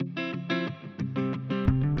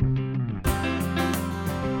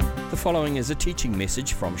following is a teaching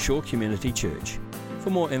message from Shore Community Church. For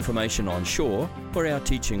more information on Shore or our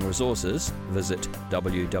teaching resources, visit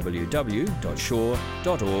www.shore.org.nz.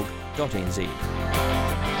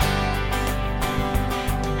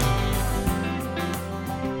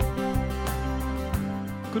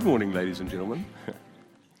 Good morning, ladies and gentlemen.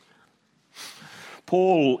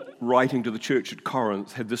 Paul, writing to the church at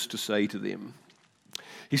Corinth, had this to say to them.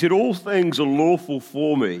 He said, "All things are lawful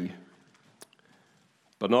for me,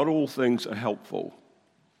 but not all things are helpful.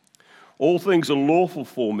 All things are lawful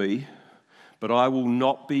for me, but I will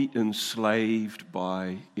not be enslaved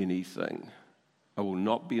by anything." I will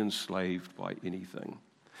not be enslaved by anything.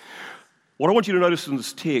 What I want you to notice in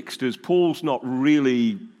this text is Paul's not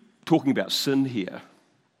really talking about sin here.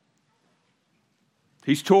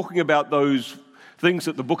 He's talking about those things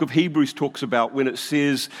that the book of Hebrews talks about when it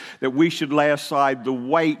says that we should lay aside the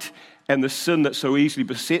weight and the sin that so easily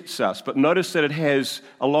besets us. But notice that it has,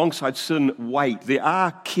 alongside sin, weight. There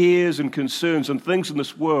are cares and concerns and things in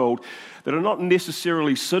this world that are not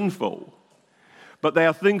necessarily sinful, but they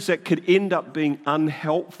are things that could end up being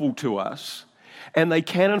unhelpful to us, and they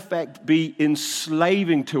can in fact be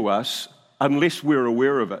enslaving to us unless we're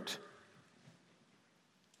aware of it.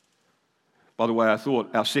 By the way, I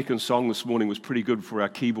thought our second song this morning was pretty good for our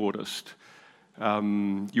keyboardist.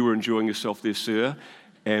 You were enjoying yourself there, sir.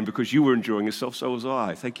 And because you were enjoying yourself, so was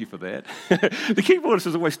I. Thank you for that. The keyboardist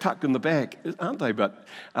is always tucked in the back, aren't they? But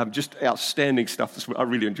just outstanding stuff. I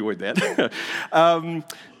really enjoyed that. 1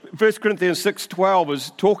 Corinthians 6:12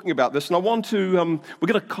 is talking about this, and I want to, we're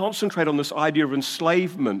going to concentrate on this idea of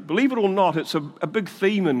enslavement. Believe it or not, it's a big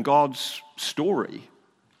theme in God's story.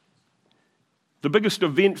 The biggest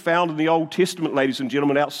event found in the Old Testament, ladies and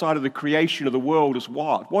gentlemen, outside of the creation of the world is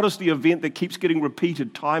what? What is the event that keeps getting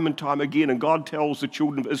repeated time and time again, and God tells the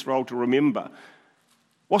children of Israel to remember?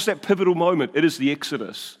 What's that pivotal moment? It is the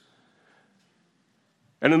Exodus.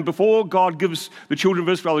 And then before God gives the children of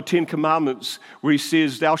Israel the 10 Commandments, where he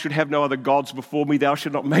says, "Thou shalt have no other gods before me, thou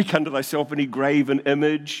shalt not make unto thyself any graven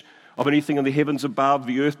image of anything in the heavens above,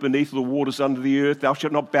 the earth beneath, or the waters under the earth, thou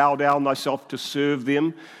shalt not bow down thyself to serve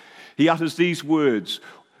them." He utters these words,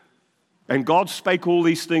 "And God spake all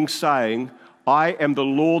these things, saying, I am the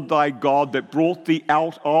Lord thy God that brought thee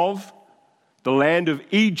out of the land of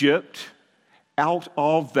Egypt, out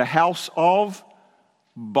of the house of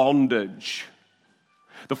bondage."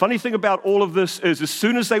 The funny thing about all of this is, as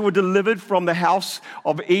soon as they were delivered from the house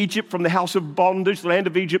of Egypt, from the house of bondage, the land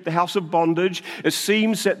of Egypt, the house of bondage, it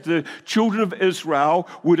seems that the children of Israel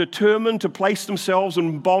were determined to place themselves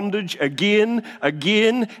in bondage again,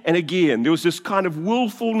 and again. There was this kind of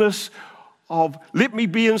willfulness of, let me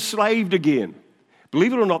be enslaved again.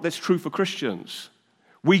 Believe it or not, that's true for Christians.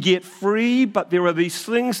 We get free, but there are these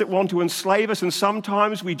things that want to enslave us, and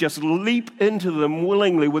sometimes we just leap into them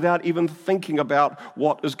willingly without even thinking about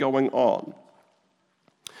what is going on.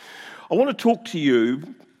 I want to talk to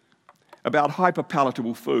you about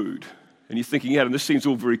hyperpalatable food. And you're thinking, yeah, and this seems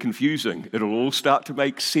all very confusing. It'll all start to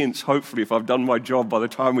make sense, hopefully, if I've done my job by the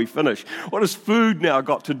time we finish. What has food now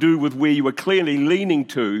got to do with where you were clearly leading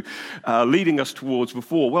us towards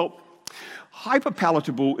before? Well,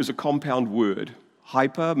 hyperpalatable is a compound word.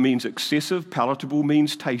 Hyper means excessive, palatable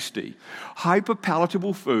means tasty.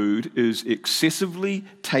 Hyperpalatable food is excessively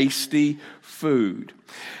tasty food.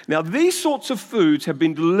 Now, these sorts of foods have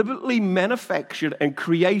been deliberately manufactured and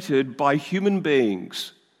created by human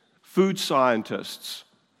beings, food scientists.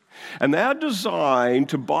 And they are designed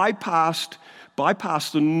to bypass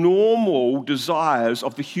the normal desires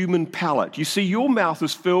of the human palate. You see, your mouth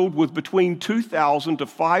is filled with between 2,000 to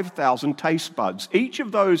 5,000 taste buds. Each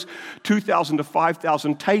of those 2,000 to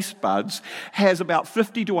 5,000 taste buds has about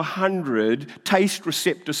 50 to 100 taste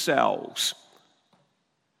receptor cells.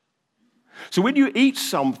 So when you eat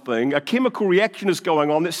something, a chemical reaction is going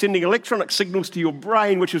on that's sending electronic signals to your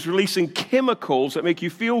brain, which is releasing chemicals that make you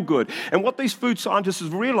feel good. And what these food scientists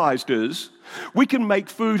have realized is we can make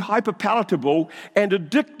food hyperpalatable and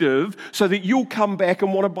addictive so that you'll come back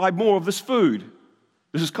and want to buy more of this food.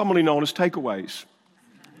 This is commonly known as takeaways.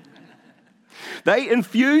 They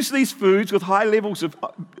infuse these foods with high levels of...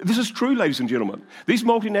 This is true, ladies and gentlemen. These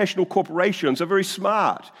multinational corporations are very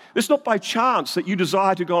smart. It's not by chance that you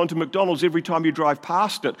desire to go into McDonald's every time you drive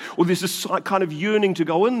past it, or there's this kind of yearning to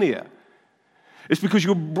go in there. It's because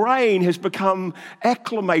your brain has become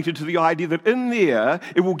acclimated to the idea that in there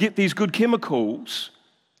it will get these good chemicals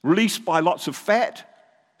released by lots of fat,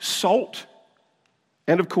 salt,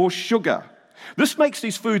 and of course sugar. This makes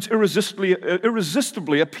these foods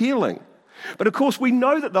irresistibly appealing. But of course we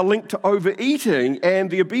know that they're linked to overeating and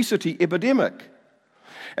the obesity epidemic.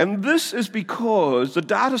 And this is because the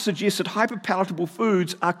data suggests that hyperpalatable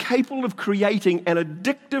foods are capable of creating an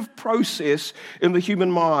addictive process in the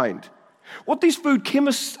human mind. What these food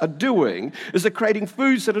chemists are doing is they're creating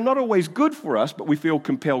foods that are not always good for us, but we feel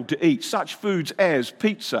compelled to eat, such foods as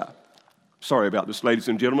pizza. Sorry about this, ladies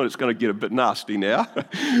and gentlemen, it's going to get a bit nasty now.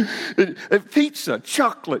 Pizza,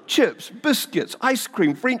 chocolate, chips, biscuits, ice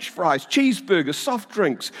cream, French fries, cheeseburgers, soft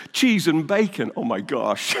drinks, cheese and bacon. Oh my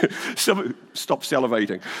gosh, stop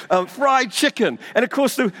salivating. Fried chicken, and of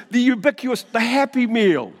course the ubiquitous, the Happy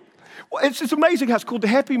Meal. It's amazing how it's called the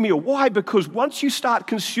Happy Meal. Why? Because once you start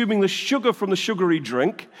consuming the sugar from the sugary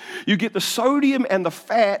drink, you get the sodium and the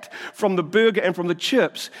fat from the burger and from the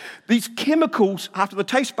chips. These chemicals, after the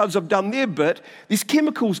taste buds have done their bit, these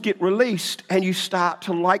chemicals get released and you start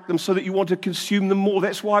to like them so that you want to consume them more.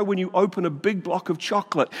 That's why when you open a big block of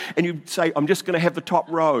chocolate and you say, I'm just going to have the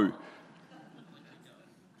top row,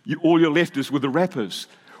 all you're left is with the wrappers.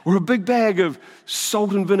 Or a big bag of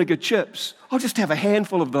salt and vinegar chips. I'll just have a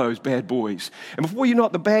handful of those bad boys. And before you know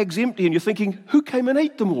it, the bag's empty and you're thinking, who came and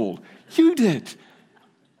ate them all? You did.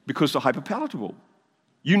 Because they're hyperpalatable.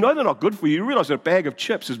 You know they're not good for you. You realize that a bag of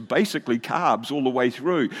chips is basically carbs all the way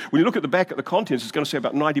through. When you look at the back of the contents, it's going to say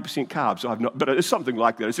about 90% carbs. But it's something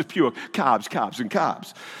like that. It's just pure carbs, carbs, and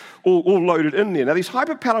carbs. All loaded in there. Now, these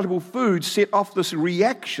hyperpalatable foods set off this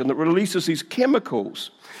reaction that releases these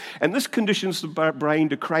chemicals. And this conditions the brain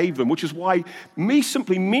to crave them, which is why me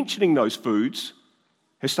simply mentioning those foods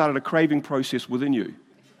has started a craving process within you.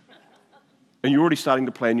 And you're already starting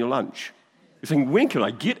to plan your lunch. You're thinking, when can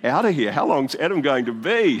I get out of here? How long's Adam going to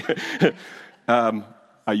be?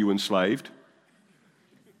 Are you enslaved?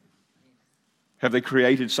 Have they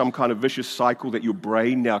created some kind of vicious cycle that your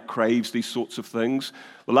brain now craves these sorts of things?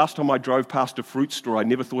 The last time I drove past a fruit store, I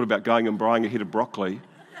never thought about going and buying a head of broccoli.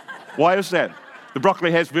 Why is that? The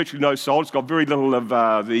broccoli has virtually no salt. It's got very little of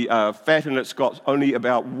the fat, and it's got only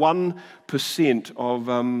about 1%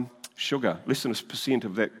 of sugar. Less than 1%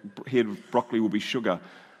 of that head of broccoli will be sugar.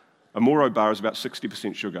 A Moro bar is about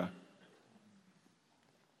 60% sugar.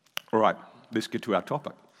 All right, let's get to our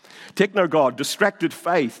topic. Techno-God, distracted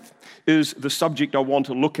faith, is the subject I want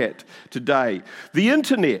to look at today. The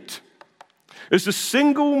internet is the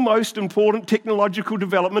single most important technological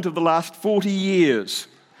development of the last 40 years.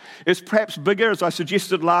 It's perhaps bigger, as I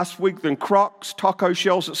suggested last week, than Crocs, taco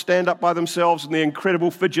shells that stand up by themselves, and the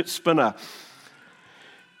incredible fidget spinner.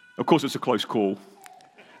 Of course, it's a close call.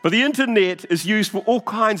 But the internet is used for all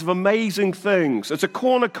kinds of amazing things. It's a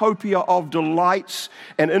cornucopia of delights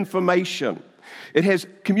and information. It has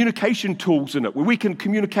communication tools in it where we can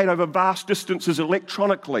communicate over vast distances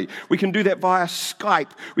electronically. We can do that via Skype.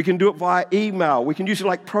 We can do it via email. We can use it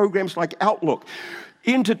like programs like Outlook.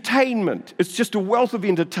 Entertainment, it's just a wealth of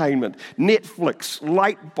entertainment. Netflix,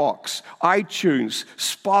 Lightbox, iTunes,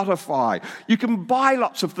 Spotify. You can buy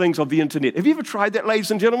lots of things on the internet. Have you ever tried that, ladies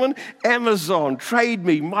and gentlemen? Amazon, Trade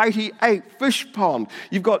Me, Mighty Ape, Fishpond.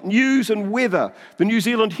 You've got news and weather. The New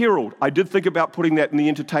Zealand Herald. I did think about putting that in the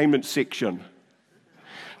entertainment section.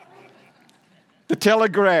 The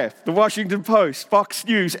Telegraph, the Washington Post, Fox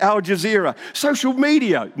News, Al Jazeera. Social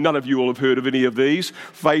media. None of you will have heard of any of these.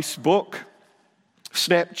 Facebook,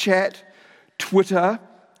 Snapchat, Twitter.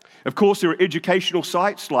 Of course, there are educational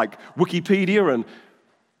sites like Wikipedia and...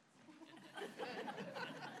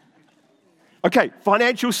 Okay,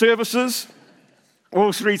 financial services,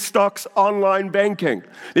 Wall Street stocks, online banking.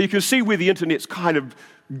 Now you can see where the internet's kind of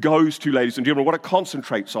goes to, ladies and gentlemen, what it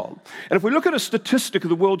concentrates on. And if we look at a statistic of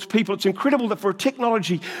the world's people, it's incredible that for a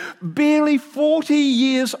technology barely 40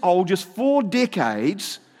 years old, just 4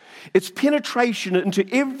 decades, its penetration into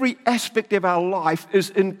every aspect of our life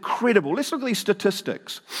is incredible. Let's look at these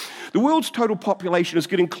statistics. The world's total population is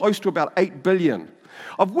getting close to about 8 billion,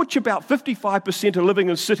 of which about 55% are living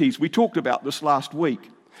in cities. We talked about this last week.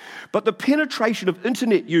 But the penetration of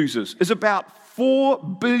internet users is about 4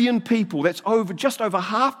 billion people. That's just over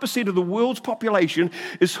 0.5% of the world's population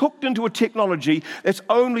is hooked into a technology that's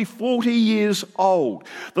only 40 years old.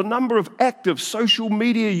 The number of active social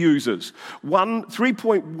media users,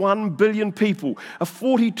 3.1 billion people, a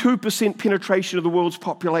 42% penetration of the world's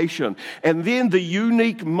population. And then the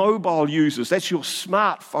unique mobile users, that's your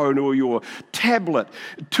smartphone or your tablet,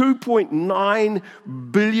 2.9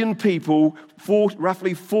 billion people,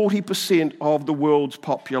 roughly 40% of the world's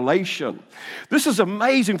population. This is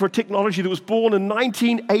amazing for a technology that was born in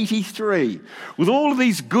 1983 with all of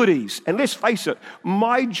these goodies. And let's face it,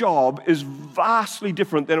 my job is vastly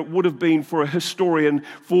different than it would have been for a historian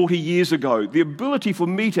 40 years ago. The ability for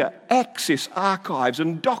me to access archives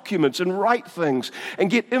and documents and write things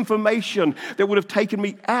and get information that would have taken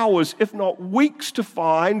me hours, if not weeks, to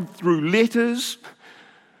find through letters,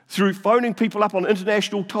 through phoning people up on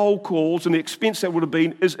international toll calls, and the expense that would have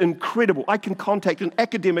been is incredible. I can contact an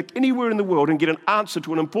academic anywhere in the world and get an answer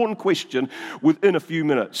to an important question within a few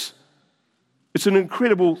minutes. It's an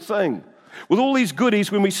incredible thing. With all these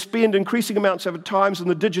goodies, when we spend increasing amounts of time in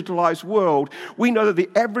the digitalized world, we know that the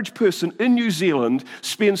average person in New Zealand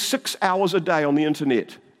spends 6 hours a day on the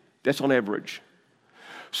internet. That's on average.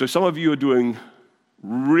 So some of you are doing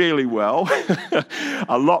really well,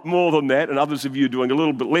 a lot more than that, and others of you are doing a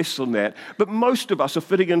little bit less than that. But most of us are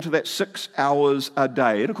fitting into that 6 hours a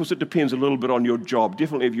day. And of course, it depends a little bit on your job.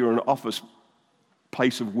 Definitely if you're in an office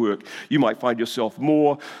place of work, you might find yourself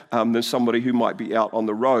more than somebody who might be out on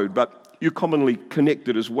the road. But you're commonly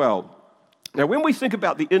connected as well. Now, when we think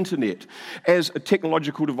about the internet as a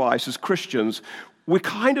technological device, as Christians, we're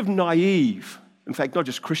kind of naive. In fact, not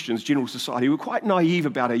just Christians, general society, we're quite naive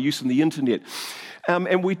about our use of the internet.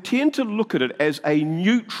 And we tend to look at it as a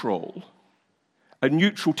neutral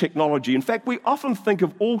technology. In fact, we often think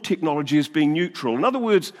of all technology as being neutral. In other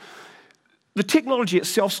words, the technology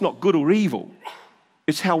itself's not good or evil.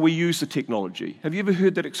 It's how we use the technology. Have you ever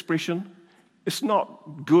heard that expression? It's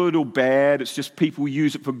not good or bad, it's just people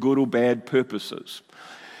use it for good or bad purposes.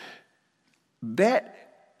 There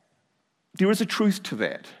is a truth to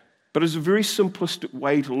that. But it's a very simplistic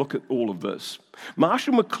way to look at all of this.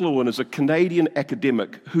 Marshall McLuhan is a Canadian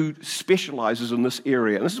academic who specializes in this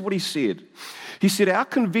area. And this is what he said. He said, our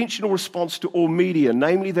conventional response to all media,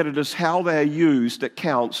 namely that it is how they are used that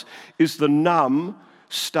counts, is the numb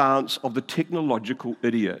stance of the technological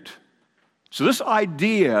idiot. So this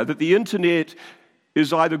idea that the internet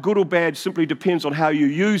is either good or bad simply depends on how you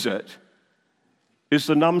use it is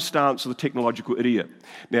the numb stance of the technological idiot.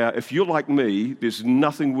 Now, if you're like me, there's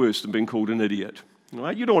nothing worse than being called an idiot.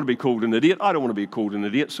 Right? You don't want to be called an idiot. I don't want to be called an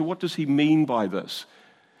idiot. So what does he mean by this?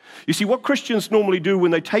 You see, what Christians normally do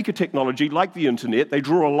when they take a technology like the internet, they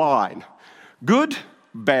draw a line. Good,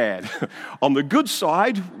 bad. On the good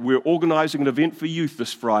side, we're organizing an event for youth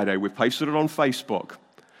this Friday. We've posted it on Facebook.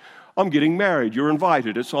 I'm getting married. You're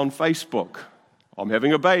invited. It's on Facebook. I'm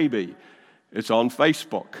having a baby. It's on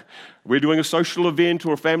Facebook. We're doing a social event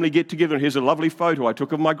or a family get-together, and here's a lovely photo I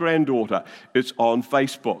took of my granddaughter. It's on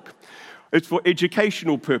Facebook. It's for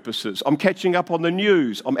educational purposes. I'm catching up on the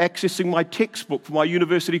news. I'm accessing my textbook for my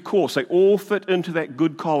university course. They all fit into that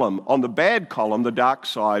good column. On the bad column, the dark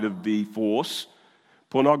side of the force,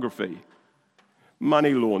 pornography,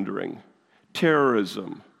 money laundering,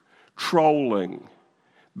 terrorism, trolling,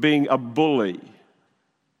 being a bully.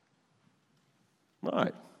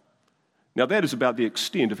 Right. Now, that is about the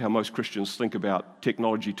extent of how most Christians think about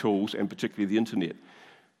technology tools, and particularly the internet.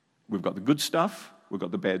 We've got the good stuff, we've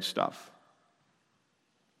got the bad stuff.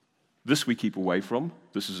 This we keep away from.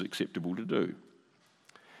 This is acceptable to do.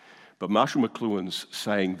 But Marshall McLuhan's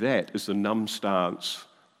saying that is the numb stance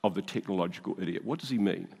of the technological idiot. What does he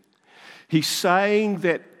mean? He's saying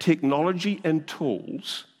that technology and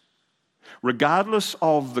tools, regardless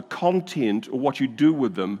of the content or what you do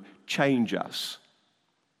with them, change us.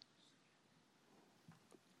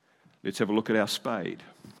 Let's have a look at our spade.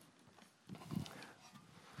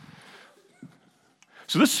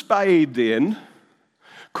 So this spade then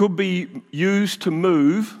could be used to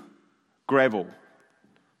move gravel.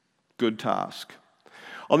 Good task.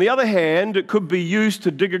 On the other hand, it could be used to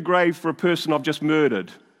dig a grave for a person I've just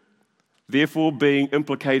murdered, therefore being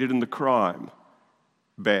implicated in the crime.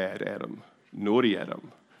 Bad Adam. Naughty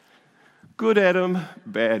Adam. Good Adam,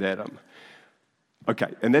 bad Adam.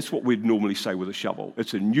 Okay, and that's what we'd normally say with a shovel.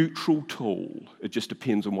 It's a neutral tool. It just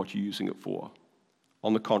depends on what you're using it for.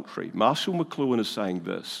 On the contrary, Marshall McLuhan is saying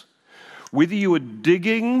this. Whether you are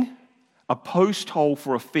digging a post hole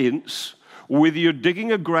for a fence, or whether you're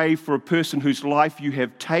digging a grave for a person whose life you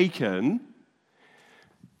have taken,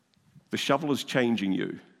 the shovel is changing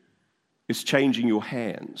you. It's changing your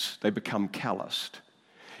hands. They become calloused.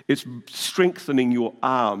 It's strengthening your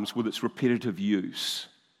arms with its repetitive use.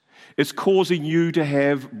 It's causing you to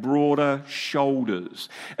have broader shoulders.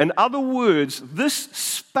 In other words, this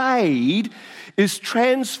spade is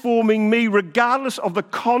transforming me regardless of the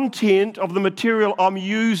content of the material I'm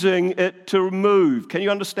using it to remove. Can you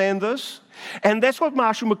understand this? And that's what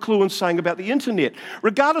Marshall McLuhan's saying about the internet.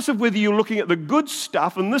 Regardless of whether you're looking at the good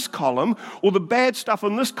stuff in this column or the bad stuff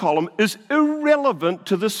in this column is irrelevant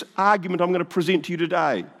to this argument I'm going to present to you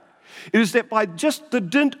today. It is that by just the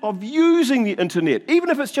dint of using the internet, even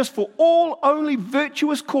if it's just for all only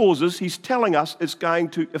virtuous causes, he's telling us it's going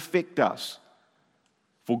to affect us,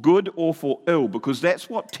 for good or for ill, because that's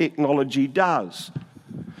what technology does.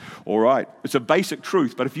 All right, it's a basic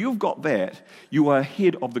truth, but if you've got that, you are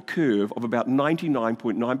ahead of the curve of about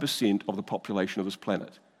 99.9% of the population of this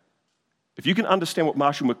planet. If you can understand what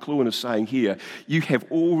Marshall McLuhan is saying here, you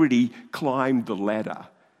have already climbed the ladder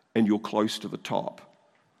and you're close to the top.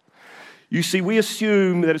 You see, we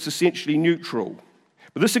assume that it's essentially neutral.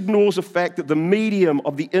 But this ignores the fact that the medium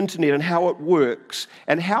of the internet and how it works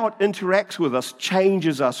and how it interacts with us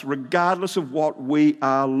changes us regardless of what we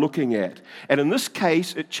are looking at. And in this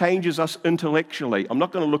case, it changes us intellectually. I'm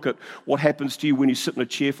not going to look at what happens to you when you sit in a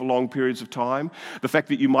chair for long periods of time, the fact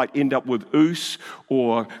that you might end up with OOS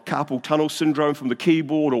or carpal tunnel syndrome from the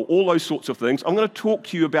keyboard or all those sorts of things. I'm going to talk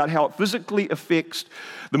to you about how it physically affects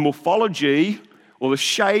the morphology or the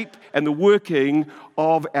shape and the working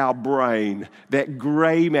of our brain, that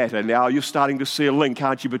grey matter. Now, you're starting to see a link,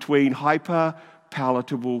 aren't you, between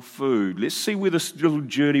hyper-palatable food. Let's see where this little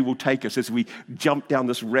journey will take us as we jump down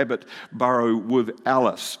this rabbit burrow with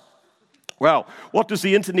Alice. Well, what does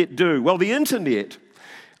the internet do? Well, the internet,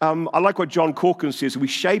 I like what John Corkin says, we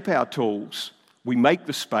shape our tools, we make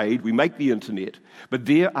the spade, we make the internet, but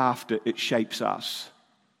thereafter it shapes us.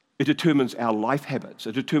 It determines our life habits.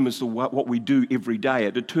 It determines what we do every day.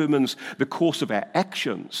 It determines the course of our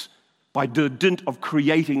actions by the dint of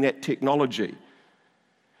creating that technology.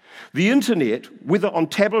 The internet, whether on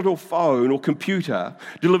tablet or phone or computer,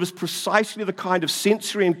 delivers precisely the kind of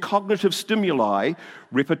sensory and cognitive stimuli,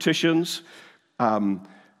 repetitions,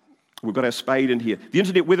 we've got our spade in here. The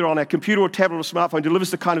internet, whether on our computer or tablet or smartphone, delivers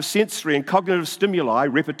the kind of sensory and cognitive stimuli,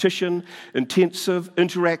 repetition, intensive,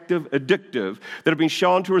 interactive, addictive, that have been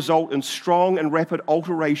shown to result in strong and rapid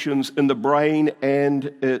alterations in the brain and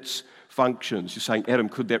its functions. You're saying, Adam,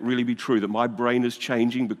 could that really be true, that my brain is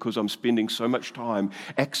changing because I'm spending so much time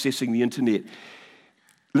accessing the internet?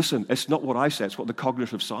 Listen, it's not what I say, it's what the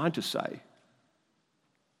cognitive scientists say.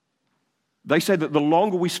 They say that the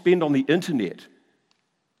longer we spend on the internet,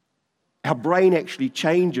 our brain actually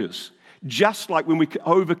changes, just like when we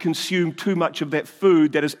overconsume too much of that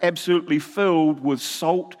food that is absolutely filled with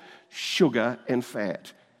salt, sugar, and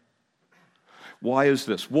fat. Why is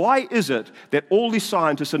this? Why is it that all these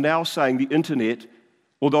scientists are now saying the internet,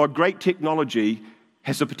 although a great technology,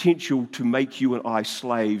 has the potential to make you and I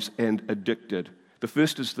slaves and addicted? The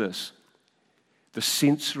first is this: the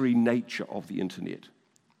sensory nature of the internet.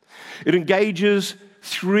 It engages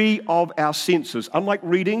 3 of our senses. Unlike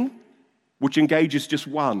reading, which engages just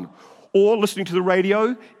one, or listening to the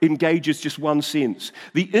radio, engages just one sense.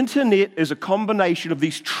 The internet is a combination of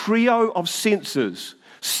these trio of senses: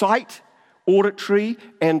 sight, auditory,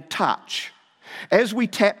 and touch. As we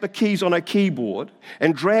tap the keys on our keyboard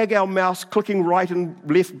and drag our mouse clicking right and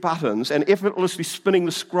left buttons and effortlessly spinning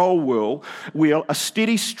the scroll wheel, a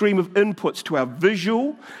steady stream of inputs to our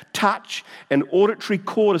visual, touch, and auditory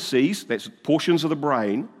cortices, that's portions of the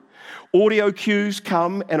brain. Audio cues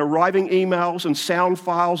come, and arriving emails and sound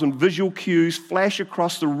files and visual cues flash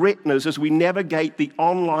across the retinas as we navigate the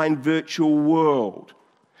online virtual world.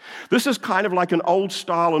 This is kind of like an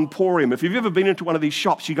old-style emporium. If you've ever been into one of these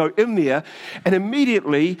shops, you go in there, and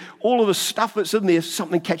immediately all of the stuff that's in there,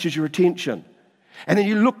 something catches your attention. And then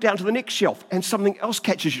you look down to the next shelf, and something else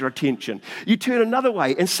catches your attention. You turn another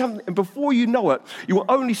way, and before you know it, you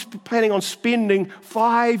were only planning on spending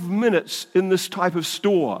 5 minutes in this type of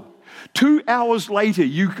store. 2 hours later,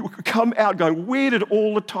 you come out going, where did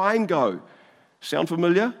all the time go? Sound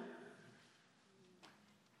familiar?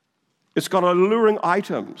 It's got alluring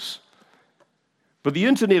items. But the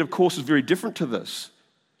internet, of course, is very different to this.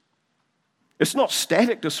 It's not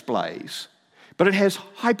static displays, but it has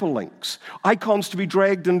hyperlinks, icons to be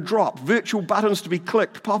dragged and dropped, virtual buttons to be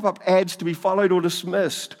clicked, pop-up ads to be followed or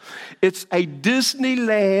dismissed. It's a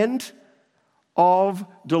Disneyland of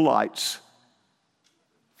delights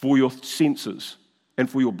for your senses and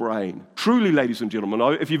for your brain. Truly, ladies and gentlemen,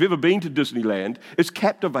 if you've ever been to Disneyland, it's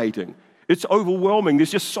captivating. It's overwhelming. There's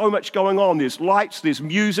just so much going on. There's lights, there's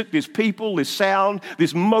music, there's people, there's sound,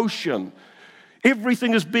 there's motion.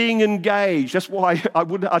 Everything is being engaged. That's why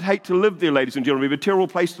I'd hate to live there, ladies and gentlemen. It'd be a terrible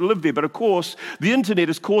place to live there. But of course, the internet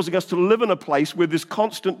is causing us to live in a place where there's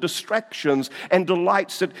constant distractions and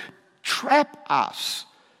delights that trap us.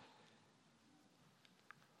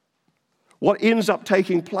 What ends up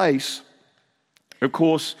taking place, of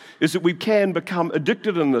course, is that we can become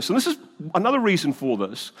addicted in this. And this is another reason for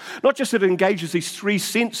this. Not just that it engages these 3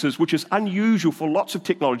 senses, which is unusual for lots of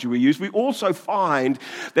technology we use, we also find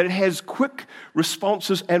that it has quick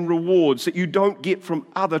responses and rewards that you don't get from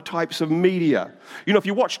other types of media. You know, if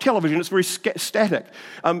you watch television, it's very static.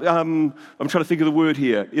 I'm trying to think of the word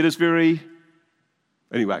here. It is very...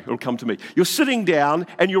 Anyway, it'll come to me. You're sitting down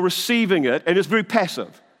and you're receiving it, and it's very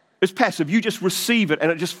passive. It's passive. You just receive it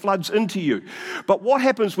and it just floods into you. But what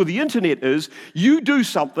happens with the internet is you do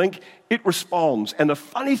something, it responds. And the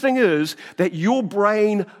funny thing is that your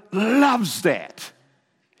brain loves that.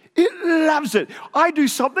 It loves it. I do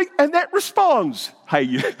something and that responds.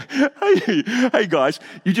 Hey guys,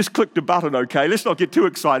 you just clicked a button, okay? Let's not get too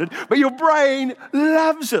excited. But your brain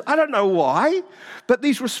loves it. I don't know why, but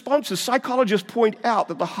these responses, psychologists point out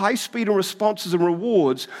that the high speed of responses and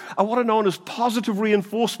rewards are what are known as positive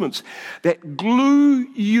reinforcements that glue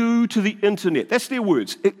you to the internet. That's their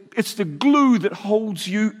words. It's the glue that holds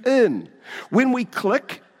you in. When we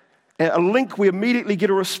click a link, we immediately get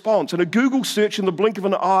a response. And a Google search in the blink of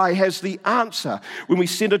an eye has the answer. When we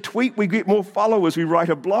send a tweet, we get more followers. We write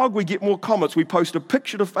a blog, we get more comments. We post a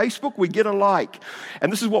picture to Facebook, we get a like.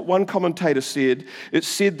 And this is what one commentator said. It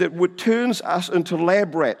said that it turns us into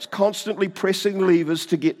lab rats, constantly pressing levers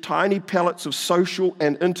to get tiny pellets of social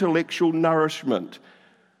and intellectual nourishment.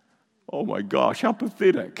 Oh my gosh, how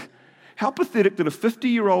pathetic. How pathetic that a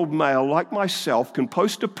 50-year-old male like myself can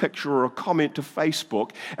post a picture or a comment to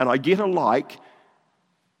Facebook and I get a like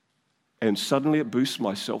and suddenly it boosts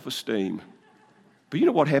my self-esteem. But you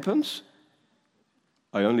know what happens?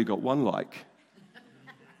 I only got one like.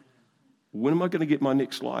 When am I going to get my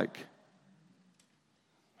next like?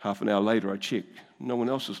 Half an hour later I check. No one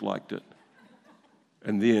else has liked it.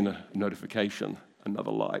 And then a notification,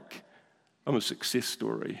 another like. I'm a success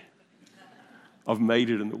story. I've made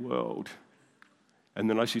it in the world. And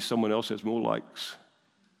then I see someone else has more likes.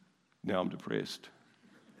 Now I'm depressed.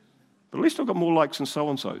 But at least I've got more likes than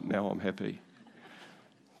so-and-so. Now I'm happy.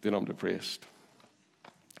 Then I'm depressed.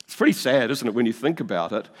 It's pretty sad, isn't it, when you think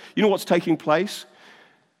about it? You know what's taking place?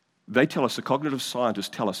 They tell us, the cognitive scientists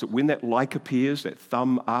tell us that when that like appears, that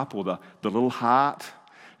thumb up or the little heart,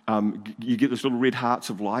 you get those little red hearts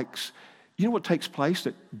of likes. You know what takes place?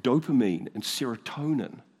 That dopamine and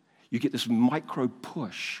serotonin, you get this micro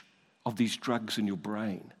push of these drugs in your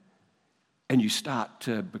brain, and you start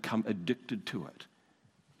to become addicted to it.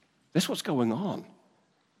 That's what's going on.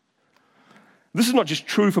 This is not just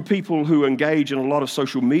true for people who engage in a lot of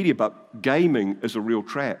social media, but gaming is a real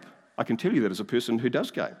trap. I can tell you that as a person who does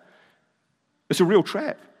game. It's a real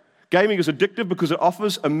trap. Gaming is addictive because it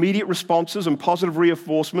offers immediate responses and positive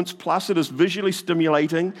reinforcements, plus it is visually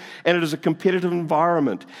stimulating, and it is a competitive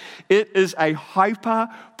environment. It is a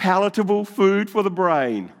hyper-palatable food for the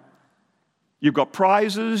brain. You've got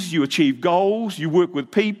prizes, you achieve goals, you work with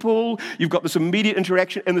people, you've got this immediate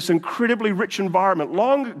interaction in this incredibly rich environment.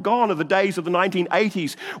 Long gone are the days of the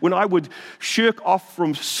 1980s when I would shirk off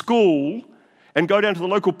from school and go down to the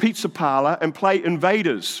local pizza parlor and play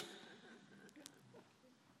Invaders.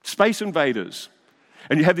 Space Invaders.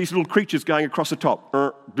 And you have these little creatures going across the top.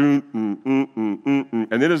 And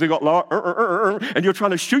then as they got lower, and you're trying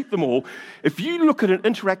to shoot them all. If you look at an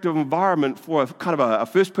interactive environment for a kind of a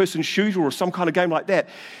first-person shooter or some kind of game like that,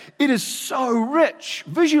 it is so rich,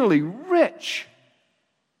 visually rich.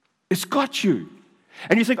 It's got you.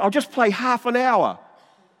 And you think, I'll just play half an hour.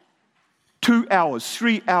 2 hours,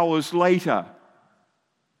 3 hours later.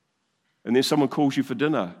 And then someone calls you for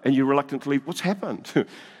dinner, and you're reluctant to leave. What's happened?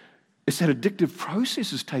 It's that addictive process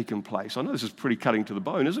has taken place. I know this is pretty cutting to the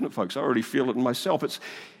bone, isn't it, folks? I already feel it in myself. There's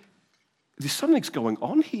something's going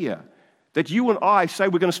on here that you and I say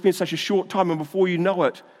we're going to spend such a short time, and before you know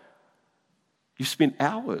it, you spend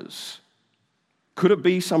hours. Could it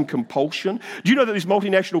be some compulsion? Do you know that these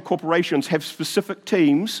multinational corporations have specific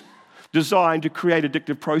teams designed to create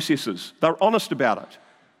addictive processes? They're honest about it.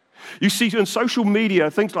 You see, in social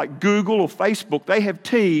media, things like Google or Facebook, they have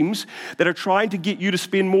teams that are trying to get you to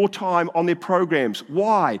spend more time on their programs.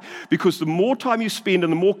 Why? Because the more time you spend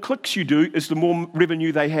and the more clicks you do is the more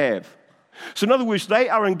revenue they have. So in other words, they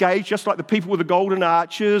are engaged, just like the people with the golden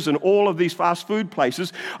arches and all of these fast food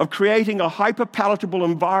places, of creating a hyper-palatable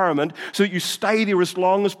environment so that you stay there as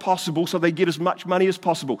long as possible so they get as much money as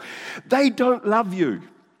possible. They don't love you.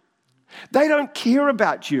 They don't care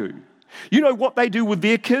about you. You know what they do with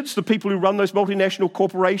their kids, the people who run those multinational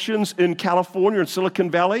corporations in California and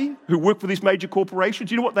Silicon Valley, who work for these major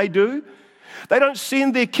corporations? You know what they do? They don't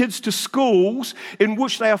send their kids to schools in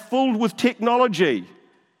which they are filled with technology.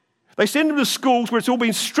 They send them to schools where it's all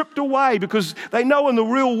been stripped away because they know in the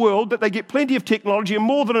real world that they get plenty of technology and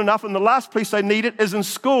more than enough, and the last place they need it is in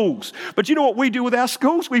schools. But you know what we do with our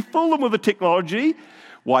schools? We fill them with the technology.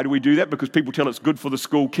 Why do we do that? Because people tell it's good for the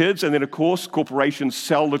school kids, and then, of course, corporations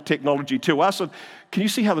sell the technology to us. And can you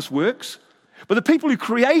see how this works? But the people who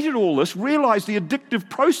created all this realize the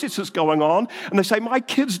addictive process that's going on, and they say, my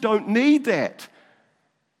kids don't need that.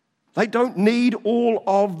 They don't need all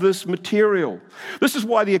of this material. This is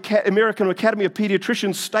why the American Academy of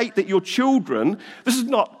Pediatricians state that your children, this is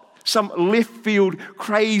not some left field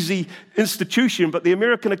crazy institution, but the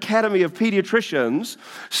American Academy of Pediatricians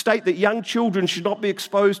state that young children should not be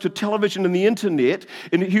exposed to television and the internet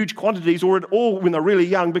in huge quantities or at all when they're really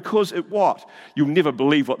young because it what? You'll never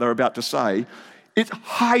believe what they're about to say. It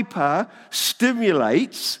hyper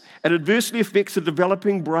stimulates and adversely affects the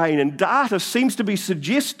developing brain. And data seems to be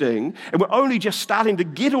suggesting, and we're only just starting to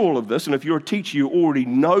get all of this, and if you're a teacher, you already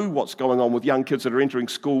know what's going on with young kids that are entering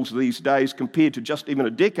schools these days compared to just even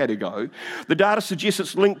a decade ago. The data suggests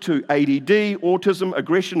it's linked to ADD, autism,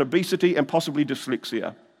 aggression, obesity, and possibly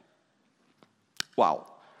dyslexia. Wow.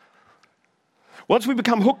 Once we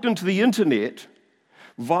become hooked into the internet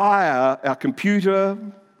via our computer,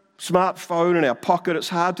 smartphone in our pocket, it's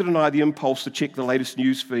hard to deny the impulse to check the latest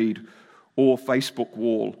news feed or Facebook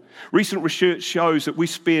wall. Recent research shows that we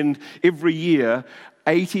spend every year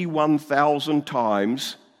 81,000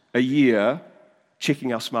 times a year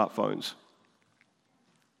checking our smartphones.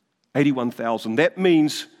 81,000. That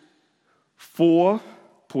means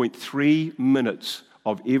 4.3 minutes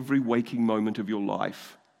of every waking moment of your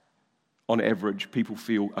life. On average, people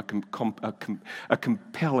feel a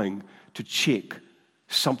compelling to check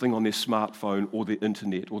something on their smartphone or their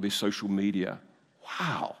internet or their social media.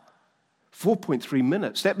 Wow, 4.3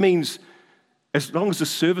 minutes. That means as long as the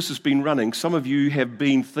service has been running, some of you have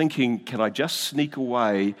been thinking, can I just sneak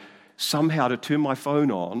away somehow to turn my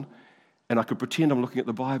phone on and I could pretend I'm looking at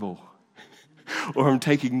the Bible or I'm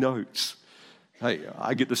taking notes. Hey,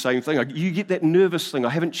 I get the same thing. You get that nervous thing. I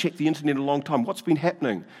haven't checked the internet in a long time. What's been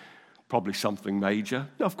happening? Probably something major.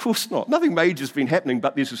 No, of course not. Nothing major has been happening,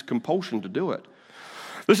 but there's this compulsion to do it.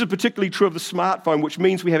 This is particularly true of the smartphone, which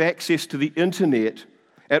means we have access to the internet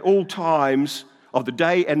at all times of the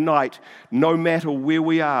day and night, no matter where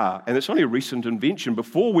we are. And it's only a recent invention.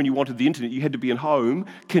 Before, when you wanted the internet, you had to be at home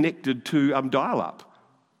connected to dial-up.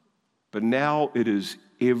 But now it is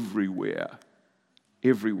everywhere.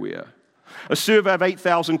 Everywhere. A survey of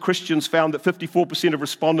 8,000 Christians found that 54% of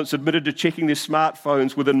respondents admitted to checking their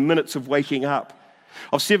smartphones within minutes of waking up.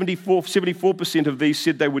 Of 74% of these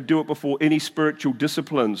said they would do it before any spiritual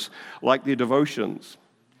disciplines like their devotions.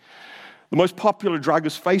 The most popular drug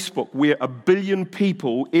is Facebook, where 1 billion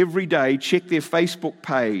people every day check their Facebook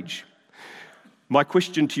page. My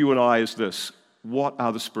question to you and I is this: what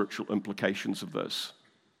are the spiritual implications of this?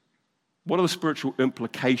 What are the spiritual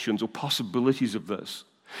implications or possibilities of this?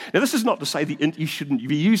 Now, this is not to say that you shouldn't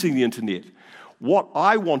be using the internet. What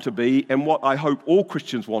I want to be, and what I hope all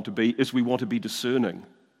Christians want to be, is we want to be discerning.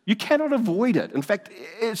 You cannot avoid it. In fact,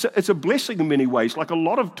 it's a blessing in many ways, like a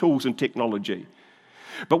lot of tools and technology.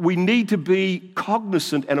 But we need to be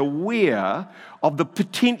cognizant and aware of the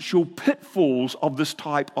potential pitfalls of this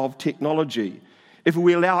type of technology if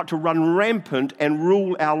we allow it to run rampant and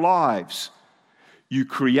rule our lives. You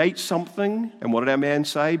create something, and what did our man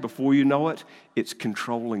say? Before you know it, it's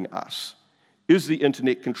controlling us. Is the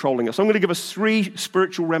internet controlling us? I'm going to give us 3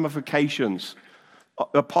 spiritual ramifications,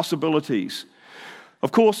 possibilities.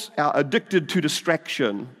 Of course, our addicted to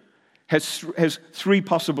distraction has 3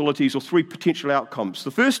 possibilities or 3 potential outcomes.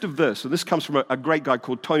 The first of this, and this comes from a great guy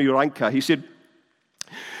called Tony Reinke, he said,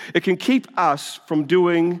 it can keep us from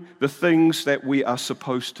doing the things that we are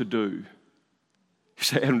supposed to do. You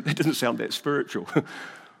say, that doesn't sound that spiritual.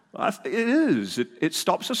 It is. It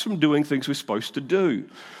stops us from doing things we're supposed to do.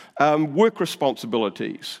 Work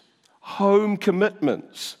responsibilities, home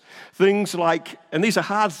commitments, things like, and these are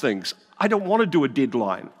hard things. I don't want to do a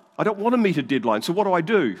deadline. I don't want to meet a deadline. So what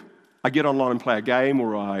do? I get online and play a game,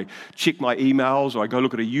 or I check my emails, or I go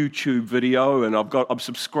look at a YouTube video, and I'm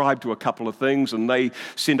subscribed to a couple of things, and they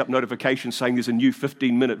send up notifications saying there's a new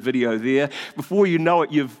 15-minute video there. Before you know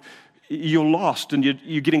it, you're lost, and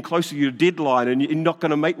you're getting closer to your deadline, and you're not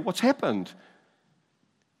going to make what's happened.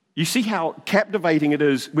 You see how captivating it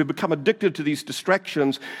is. We've become addicted to these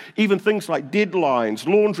distractions, even things like deadlines,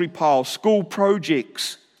 laundry piles, school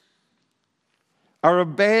projects are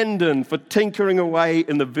abandoned for tinkering away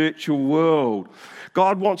in the virtual world.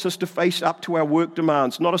 God wants us to face up to our work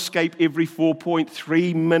demands, not escape every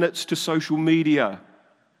 4.3 minutes to social media.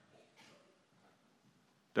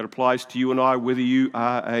 That applies to you and I, whether you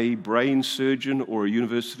are a brain surgeon or a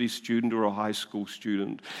university student or a high school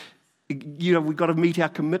student. You know, we've got to meet our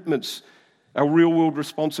commitments, our real-world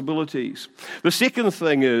responsibilities. The second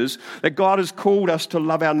thing is that God has called us to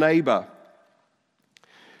love our neighbor.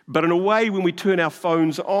 But in a way, when we turn our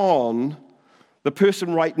phones on, the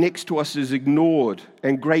person right next to us is ignored,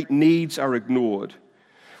 and great needs are ignored.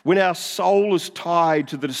 When our soul is tied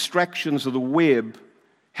to the distractions of the web,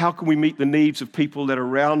 how can we meet the needs of people that are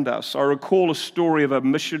around us? I recall a story of a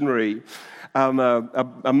missionary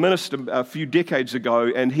a minister a few decades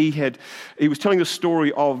ago, and he was telling the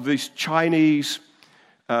story of these Chinese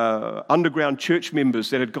underground church members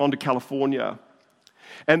that had gone to California.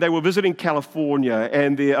 And they were visiting California,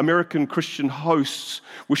 and the American Christian hosts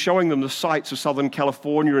were showing them the sights of Southern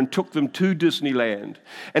California and took them to Disneyland.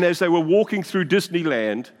 And as they were walking through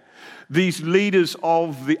Disneyland, these leaders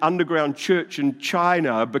of the underground church in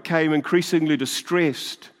China became increasingly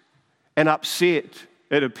distressed and upset,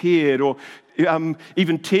 it appeared, or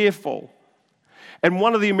even tearful. And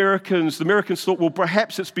one of the Americans thought, well,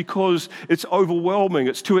 perhaps it's because it's overwhelming,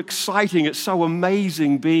 it's too exciting, it's so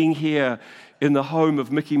amazing being here in the home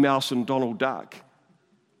of Mickey Mouse and Donald Duck.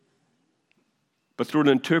 But through an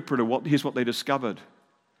interpreter, here's what they discovered.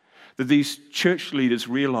 That these church leaders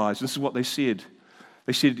realized, this is what they said.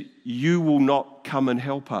 They said, you will not come and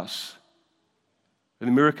help us. And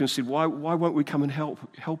the Americans said, why won't we come and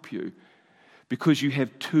help you? Because you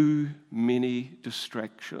have too many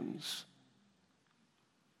distractions.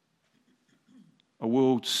 A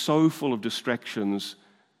world so full of distractions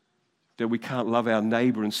that we can't love our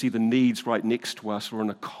neighbor and see the needs right next to us or on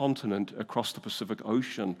a continent across the Pacific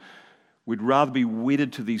Ocean. We'd rather be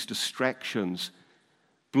wedded to these distractions,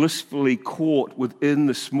 blissfully caught within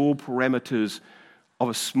the small parameters of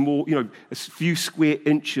a few square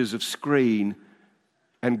inches of screen,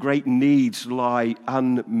 and great needs lie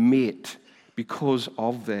unmet because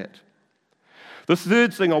of that. The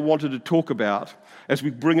third thing I wanted to talk about as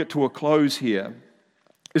we bring it to a close here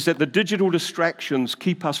is that the digital distractions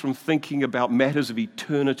keep us from thinking about matters of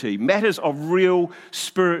eternity, matters of real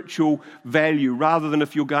spiritual value, rather than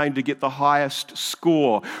if you're going to get the highest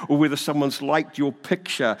score or whether someone's liked your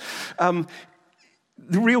picture.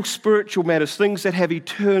 The real spiritual matters, things that have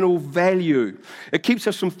eternal value. It keeps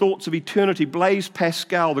us from thoughts of eternity. Blaise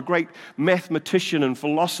Pascal, the great mathematician and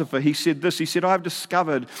philosopher, he said this. He said, I've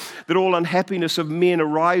discovered that all unhappiness of men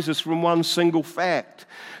arises from one single fact,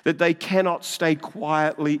 that they cannot stay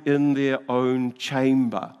quietly in their own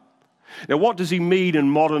chamber. Now, what does he mean in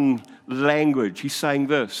modern language? He's saying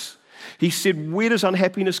this. He said, where does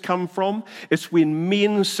unhappiness come from? It's when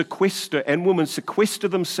men sequester and women sequester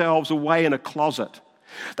themselves away in a closet.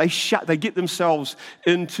 They get themselves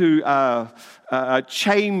into a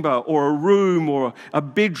chamber or a room or a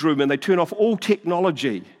bedroom, and they turn off all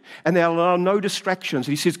technology, and they allow no distractions.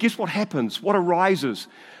 And he says, guess what happens? What arises?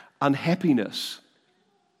 Unhappiness.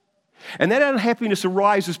 And that unhappiness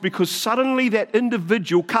arises because suddenly that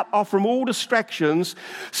individual, cut off from all distractions,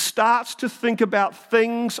 starts to think about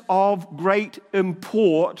things of great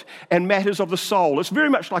import and matters of the soul. It's very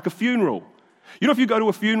much like a funeral. You know, if you go to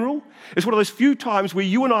a funeral, it's one of those few times where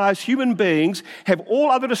you and I as human beings have all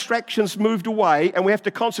other distractions moved away, and we have to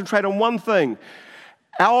concentrate on one thing: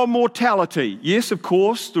 our mortality. Yes, of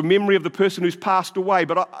course, the memory of the person who's passed away,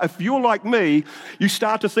 but if you're like me, you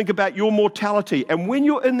start to think about your mortality. And when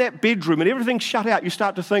you're in that bedroom and everything's shut out, you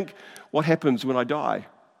start to think, what happens when I die?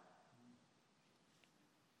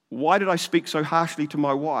 Why did I speak so harshly to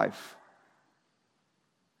my wife?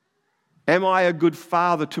 Am I a good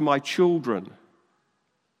father to my children?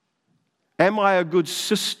 Am I a good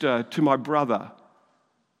sister to my brother?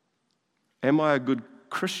 Am I a good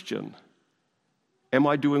Christian? Am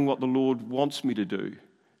I doing what the Lord wants me to do?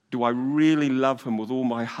 Do I really love Him with all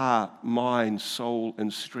my heart, mind, soul,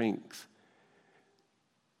 and strength?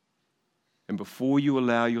 And before you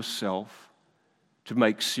allow yourself to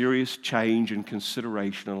make serious change and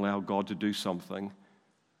consideration and allow God to do something,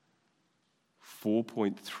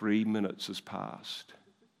 4.3 minutes has passed.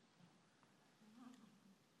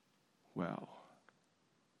 Wow.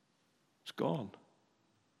 It's gone.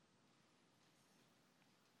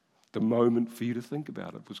 The moment for you to think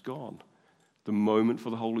about it was gone. The moment for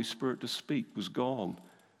the Holy Spirit to speak was gone.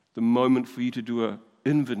 The moment for you to do an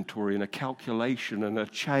inventory and a calculation and a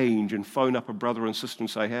change and phone up a brother and sister and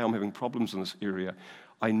say, hey, I'm having problems in this area.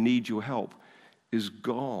 I need your help, is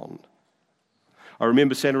gone. I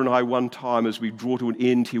remember Sandra and I one time, as we draw to an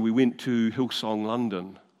end here, we went to Hillsong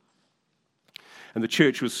London. And the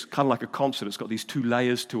church was kind of like a concert. It's got these two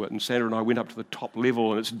layers to it. And Sandra and I went up to the top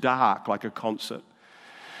level, and it's dark like a concert.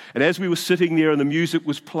 And as we were sitting there and the music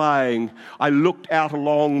was playing, I looked out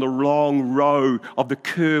along the long row of the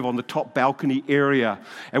curve on the top balcony area.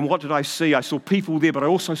 And what did I see? I saw people there, but I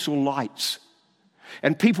also saw lights.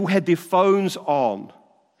 And people had their phones on.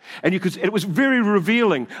 And it was very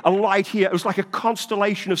revealing. A light here. It was like a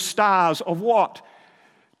constellation of stars of what?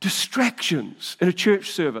 Distractions in a church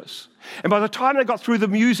service. And by the time they got through the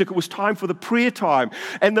music, it was time for the prayer time.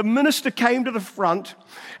 And the minister came to the front,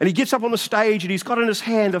 and he gets up on the stage, and he's got in his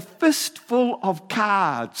hand a fistful of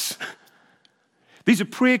cards. These are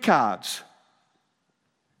prayer cards.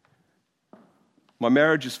 My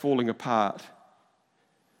marriage is falling apart.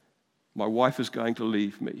 My wife is going to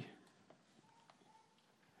leave me.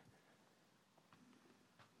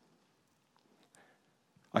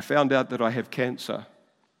 I found out that I have cancer.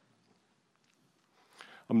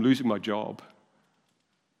 I'm losing my job.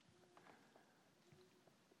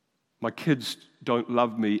 My kids don't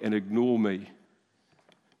love me and ignore me.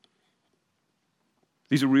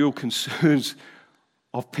 These are real concerns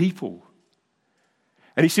of people.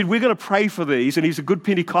 And he said, we're going to pray for these. And he's a good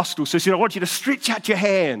Pentecostal. So he said, I want you to stretch out your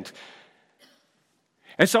hand.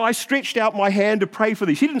 And so I stretched out my hand to pray for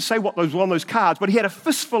these. He didn't say what was on those cards, but he had a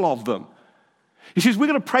fistful of them. He says, we're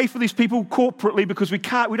going to pray for these people corporately because we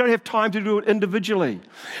don't have time to do it individually.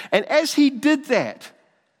 And as he did that,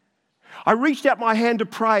 I reached out my hand to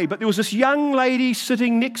pray, but there was this young lady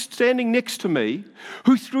standing next to me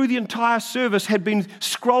who through the entire service had been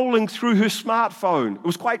scrolling through her smartphone. It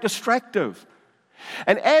was quite distractive.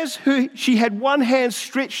 And as she had one hand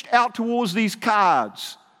stretched out towards these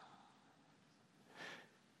cards,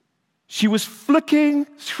 she was flicking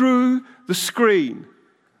through the screen.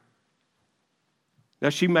 Now,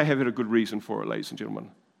 she may have had a good reason for it, ladies and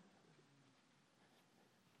gentlemen.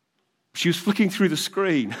 She was flicking through the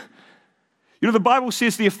screen. You know, the Bible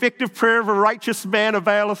says the effective prayer of a righteous man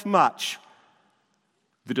availeth much.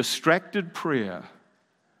 The distracted prayer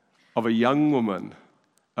of a young woman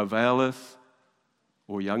availeth,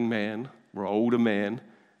 or young man, or older man,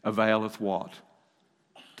 availeth what?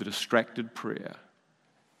 The distracted prayer.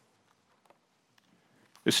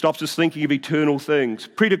 It stops us thinking of eternal things.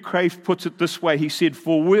 Peter Crave puts it this way. He said,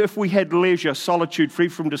 for if we had leisure, solitude, free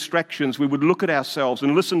from distractions, we would look at ourselves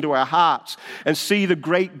and listen to our hearts and see the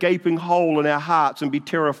great gaping hole in our hearts and be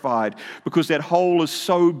terrified, because that hole is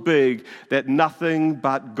so big that nothing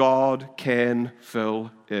but God can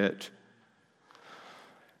fill it.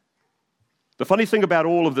 The funny thing about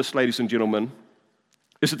all of this, ladies and gentlemen,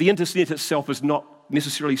 is that the internet itself is not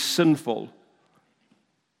necessarily sinful,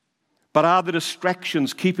 but are the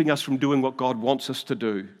distractions keeping us from doing what God wants us to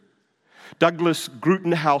do. Douglas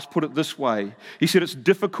Grutenhaus put it this way. He said, it's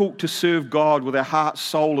difficult to serve God with our heart,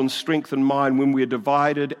 soul, and strength and mind when we are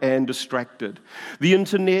divided and distracted. The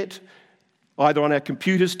internet, either on our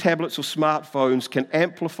computers, tablets, or smartphones, can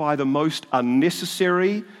amplify the most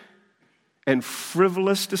unnecessary and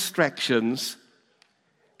frivolous distractions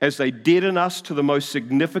as they deaden us to the most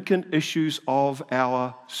significant issues of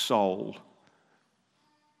our soul.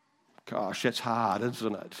 Gosh, that's hard,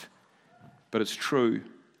 isn't it? But it's true.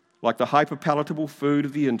 Like the hyperpalatable food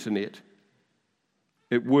of the internet,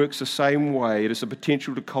 it works the same way. It has the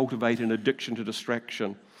potential to cultivate an addiction to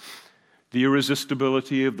distraction. The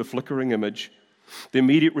irresistibility of the flickering image, the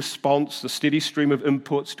immediate response, the steady stream of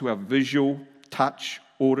inputs to our visual, touch,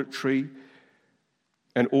 auditory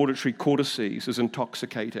cortices is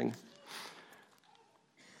intoxicating.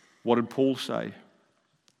 What did Paul say?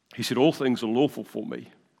 He said, all things are lawful for me,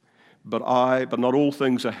 but not all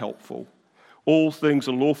things are helpful. All things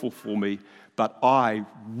are lawful for me, but I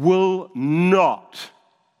will not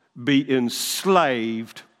be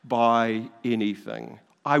enslaved by anything.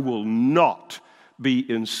 I will not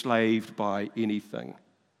be enslaved by anything.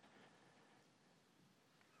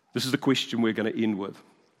 This is the question we're going to end with.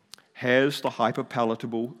 Has the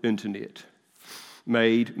hyperpalatable internet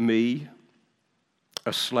made me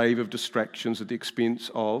a slave of distractions at the expense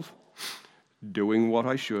of doing what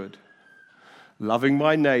I should, loving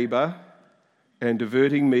my neighbor, and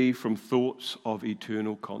diverting me from thoughts of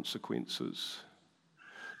eternal consequences?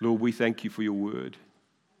 Lord, we thank you for your word.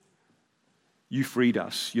 You freed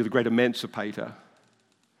us. You're the great emancipator.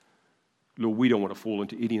 Lord, we don't want to fall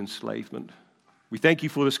into any enslavement. We thank you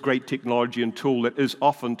for this great technology and tool that is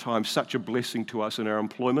oftentimes such a blessing to us in our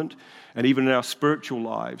employment and even in our spiritual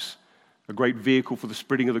lives, a great vehicle for the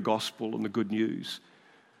spreading of the gospel and the good news.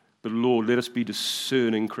 But Lord, let us be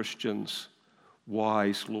discerning Christians,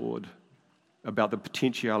 wise, Lord, about the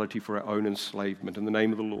potentiality for our own enslavement. In the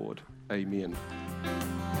name of the Lord, amen.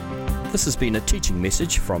 This has been a teaching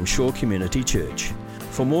message from Shore Community Church.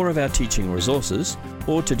 For more of our teaching resources,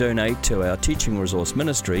 or to donate to our teaching resource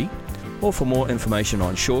ministry, or for more information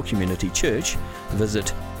on Shore Community Church,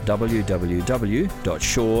 visit www.shore.org.nz.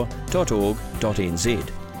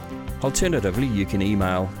 Alternatively, you can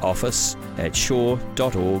email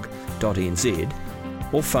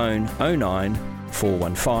office@shore.org.nz or phone 09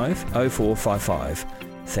 415 0455.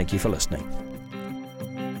 Thank you for listening.